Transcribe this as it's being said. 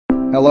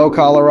Hello,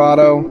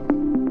 Colorado.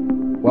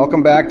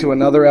 Welcome back to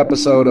another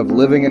episode of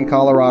Living in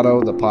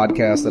Colorado, the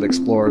podcast that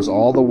explores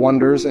all the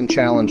wonders and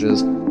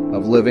challenges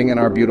of living in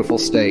our beautiful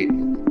state.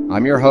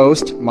 I'm your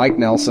host, Mike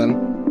Nelson,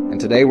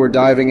 and today we're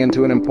diving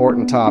into an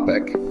important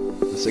topic,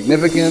 the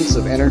significance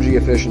of energy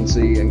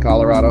efficiency in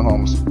Colorado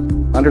homes.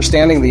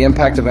 Understanding the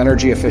impact of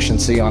energy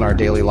efficiency on our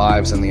daily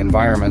lives and the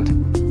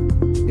environment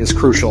is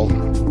crucial.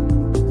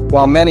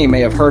 While many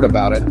may have heard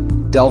about it,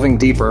 delving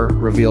deeper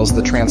reveals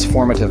the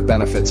transformative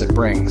benefits it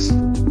brings.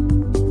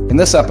 In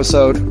this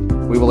episode,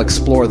 we will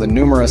explore the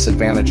numerous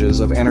advantages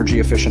of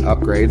energy-efficient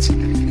upgrades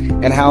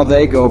and how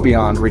they go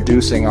beyond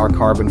reducing our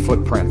carbon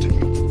footprint.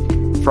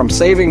 From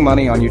saving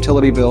money on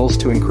utility bills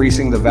to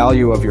increasing the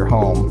value of your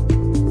home,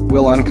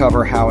 we'll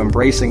uncover how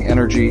embracing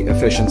energy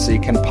efficiency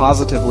can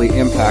positively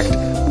impact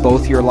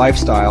both your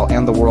lifestyle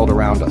and the world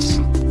around us.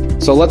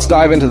 So let's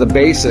dive into the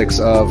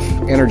basics of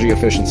energy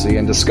efficiency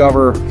and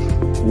discover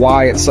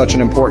why it's such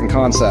an important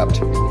concept.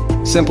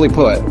 Simply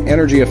put,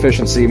 energy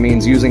efficiency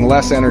means using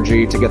less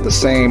energy to get the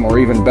same or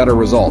even better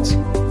results.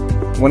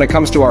 When it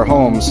comes to our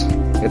homes,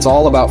 it's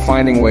all about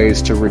finding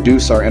ways to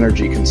reduce our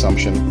energy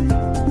consumption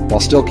while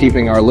still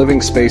keeping our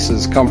living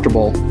spaces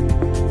comfortable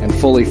and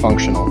fully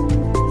functional.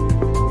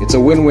 It's a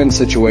win-win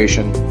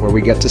situation where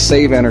we get to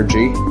save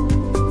energy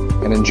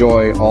and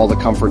enjoy all the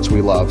comforts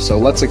we love. So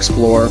let's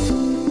explore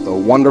the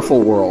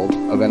wonderful world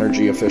of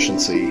energy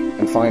efficiency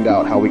and find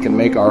out how we can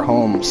make our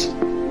homes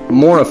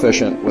more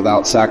efficient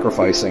without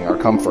sacrificing our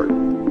comfort.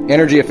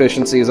 Energy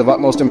efficiency is of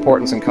utmost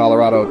importance in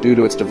Colorado due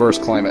to its diverse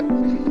climate.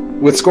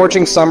 With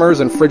scorching summers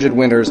and frigid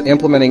winters,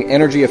 implementing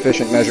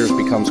energy-efficient measures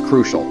becomes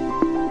crucial.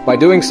 By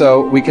doing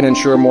so, we can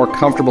ensure more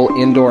comfortable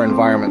indoor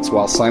environments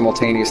while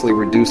simultaneously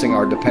reducing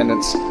our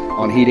dependence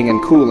on heating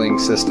and cooling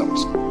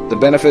systems. The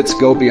benefits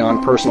go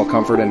beyond personal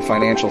comfort and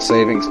financial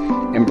savings.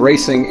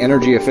 Embracing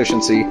energy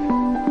efficiency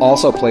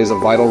also plays a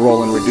vital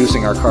role in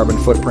reducing our carbon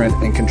footprint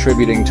and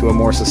contributing to a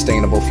more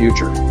sustainable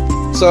future.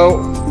 So,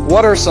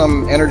 what are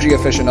some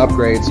energy-efficient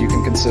upgrades you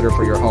can consider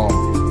for your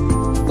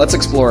home? Let's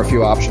explore a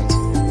few options.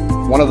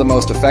 One of the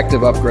most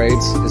effective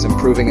upgrades is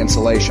improving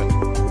insulation.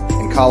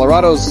 In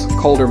Colorado's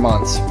colder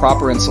months,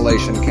 proper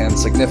insulation can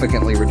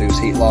significantly reduce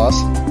heat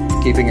loss,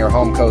 keeping your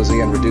home cozy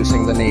and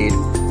reducing the need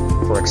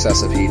for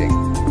excessive heating.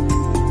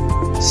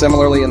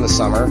 Similarly, in the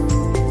summer,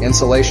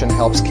 insulation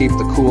helps keep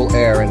the cool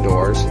air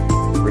indoors,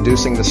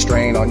 reducing the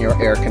strain on your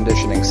air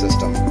conditioning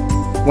system.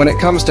 When it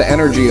comes to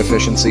energy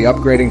efficiency,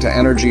 upgrading to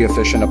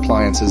energy-efficient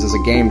appliances is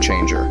a game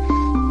changer.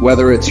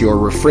 Whether it's your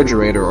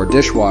refrigerator or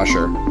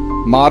dishwasher,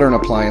 modern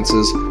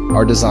appliances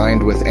are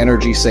designed with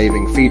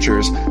energy-saving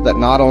features that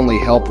not only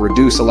help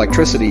reduce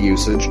electricity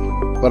usage,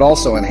 but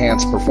also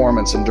enhance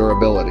performance and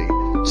durability.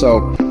 So,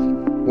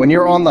 when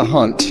you're on the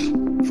hunt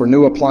for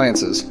new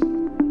appliances,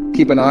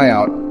 keep an eye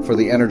out for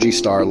the Energy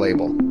Star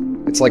label.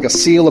 It's like a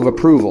seal of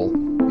approval,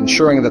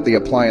 ensuring that the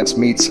appliance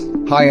meets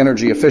high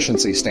energy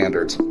efficiency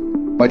standards.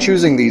 By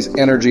choosing these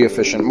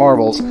energy-efficient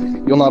marvels,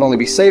 you'll not only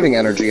be saving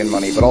energy and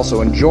money, but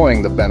also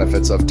enjoying the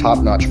benefits of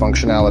top-notch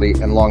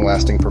functionality and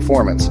long-lasting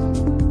performance.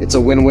 It's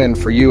a win-win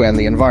for you and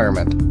the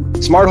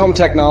environment. Smart home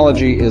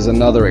technology is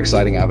another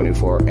exciting avenue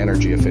for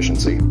energy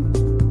efficiency.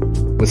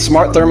 With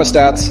smart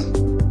thermostats,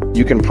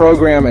 you can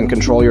program and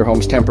control your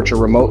home's temperature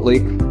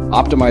remotely,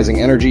 optimizing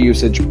energy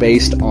usage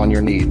based on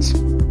your needs.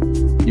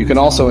 You can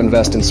also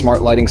invest in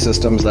smart lighting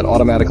systems that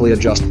automatically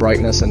adjust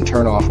brightness and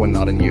turn off when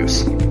not in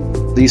use.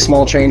 These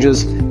small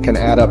changes can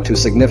add up to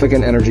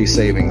significant energy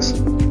savings.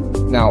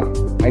 Now,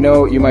 I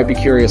know you might be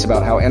curious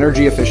about how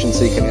energy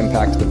efficiency can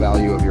impact the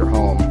value of your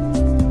home.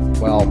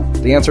 Well,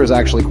 the answer is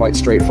actually quite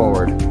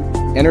straightforward.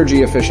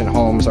 Energy-efficient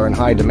homes are in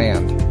high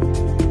demand.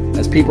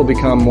 As people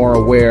become more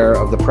aware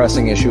of the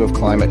pressing issue of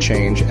climate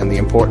change and the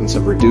importance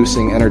of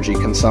reducing energy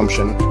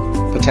consumption,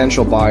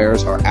 potential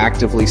buyers are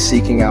actively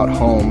seeking out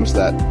homes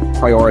that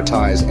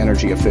prioritize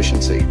energy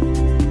efficiency.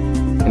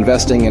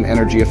 Investing in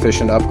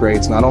energy-efficient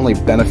upgrades not only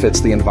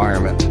benefits the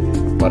environment,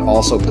 but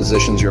also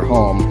positions your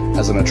home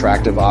as an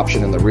attractive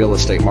option in the real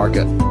estate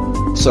market.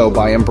 So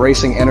by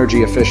embracing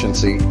energy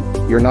efficiency,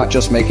 you're not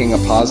just making a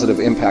positive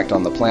impact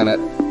on the planet,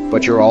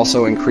 but you're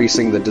also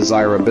increasing the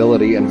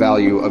desirability and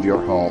value of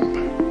your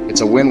home.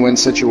 It's a win-win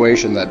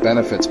situation that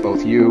benefits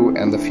both you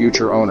and the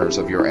future owners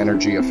of your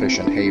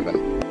energy-efficient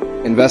haven.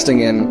 Investing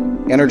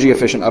in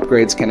energy-efficient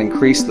upgrades can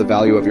increase the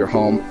value of your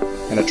home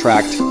and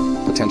attract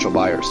potential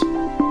buyers.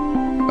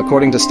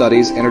 According to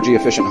studies,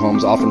 energy-efficient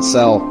homes often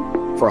sell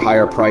for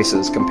higher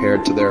prices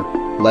compared to their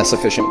less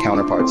efficient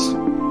counterparts.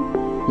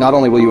 Not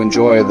only will you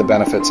enjoy the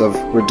benefits of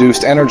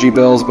reduced energy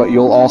bills, but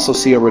you'll also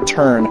see a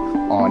return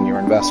on your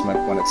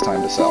investment when it's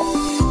time to sell.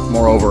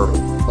 Moreover,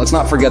 let's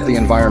not forget the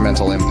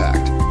environmental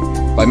impact.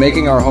 By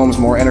making our homes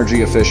more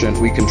energy efficient,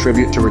 we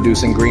contribute to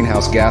reducing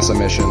greenhouse gas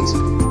emissions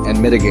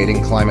and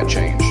mitigating climate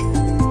change.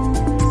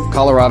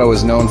 Colorado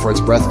is known for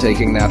its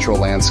breathtaking natural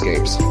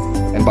landscapes,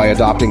 and by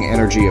adopting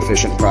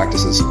energy-efficient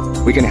practices,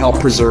 we can help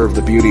preserve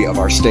the beauty of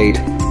our state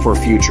for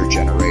future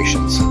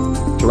generations.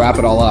 To wrap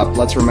it all up,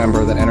 let's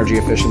remember that energy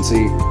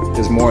efficiency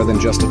is more than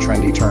just a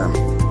trendy term.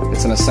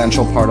 It's an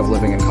essential part of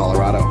living in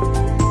Colorado.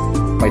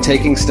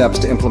 taking steps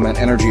to implement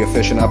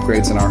energy-efficient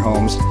upgrades in our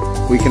homes,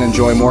 we can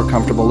enjoy more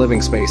comfortable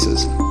living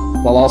spaces,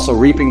 while also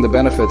reaping the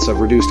benefits of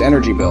reduced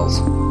energy bills.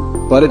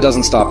 But it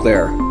doesn't stop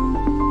there.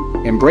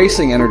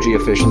 Embracing energy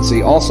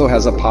efficiency also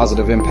has a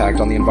positive impact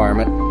on the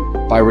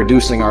environment by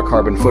reducing our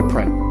carbon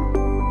footprint.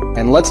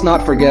 And let's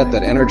not forget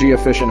that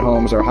energy-efficient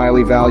homes are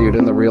highly valued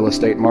in the real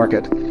estate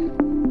market.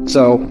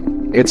 So,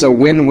 it's a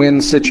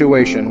win-win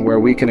situation where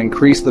we can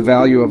increase the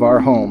value of our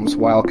homes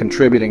while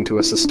contributing to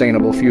a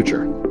sustainable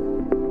future.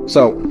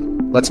 So,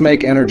 let's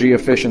make energy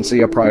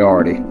efficiency a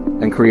priority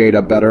and create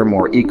a better,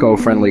 more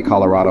eco-friendly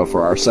Colorado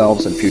for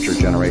ourselves and future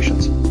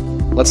generations.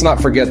 Let's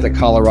not forget that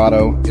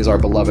Colorado is our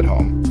beloved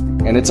home,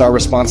 and it's our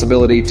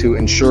responsibility to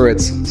ensure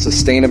its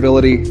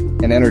sustainability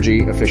and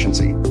energy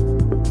efficiency.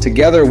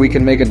 Together, we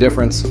can make a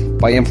difference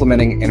by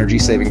implementing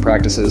energy-saving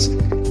practices,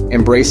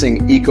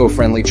 embracing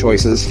eco-friendly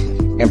choices,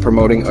 and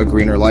promoting a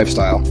greener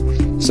lifestyle.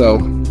 So,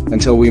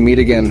 until we meet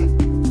again,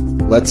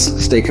 let's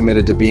stay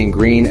committed to being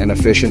green and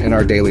efficient in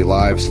our daily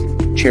lives,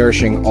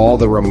 cherishing all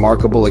the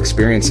remarkable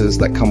experiences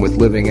that come with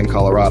living in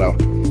Colorado.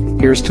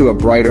 Here's to a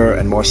brighter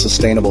and more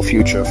sustainable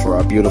future for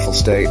our beautiful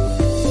state.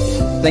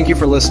 Thank you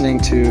for listening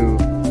to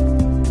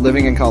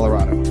Living in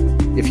Colorado.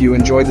 If you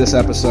enjoyed this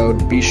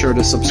episode, be sure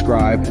to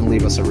subscribe and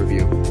leave us a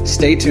review.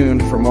 Stay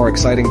tuned for more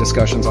exciting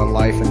discussions on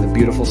life in the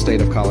beautiful state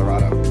of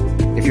Colorado.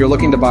 If you're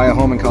looking to buy a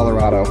home in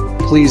Colorado,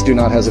 please do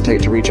not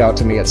hesitate to reach out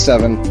to me at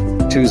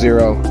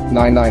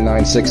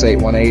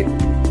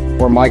 720-999-6818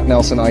 or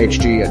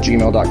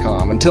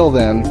MikeNelsonIHG@gmail.com. Until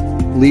then,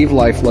 live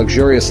life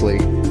luxuriously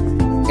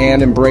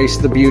and embrace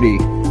the beauty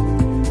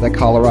that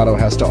Colorado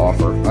has to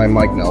offer. I'm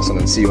Mike Nelson,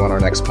 and see you on our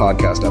next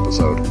podcast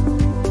episode.